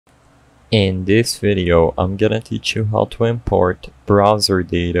In this video, I'm gonna teach you how to import browser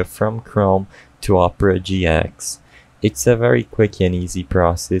data from Chrome to Opera GX. It's a very quick and easy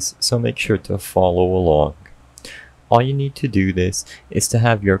process, so make sure to follow along. All you need to do this is to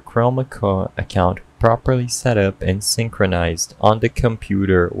have your Chrome account properly set up and synchronized on the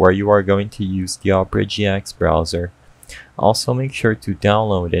computer where you are going to use the Opera GX browser. Also make sure to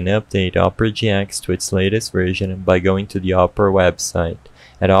download and update Opera GX to its latest version by going to the Opera website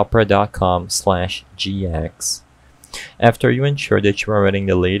at opera.com/gx. After you ensure that you are running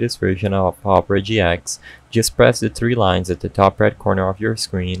the latest version of Opera GX, just press the three lines at the top right corner of your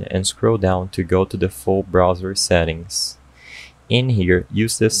screen and scroll down to go to the full browser settings. In here,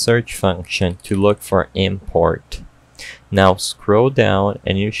 use the search function to look for import. Now scroll down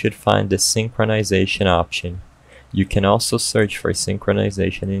and you should find the synchronization option. You can also search for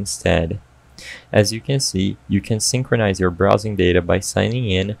synchronization instead. As you can see, you can synchronize your browsing data by signing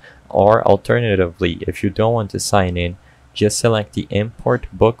in, or alternatively, if you don't want to sign in, just select the Import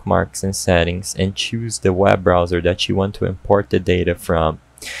Bookmarks and Settings and choose the web browser that you want to import the data from.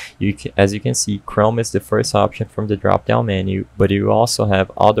 As you can see, Chrome is the first option from the drop-down menu, but you also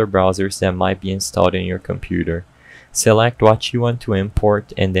have other browsers that might be installed in your computer. Select what you want to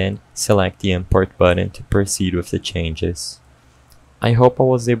import and then select the Import button to proceed with the changes. I hope I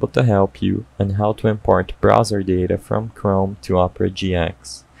was able to help you on how to import browser data from Chrome to Opera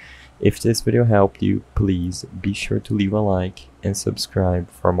GX. If this video helped you, please be sure to leave a like and subscribe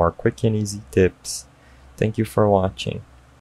for more quick and easy tips. Thank you for watching.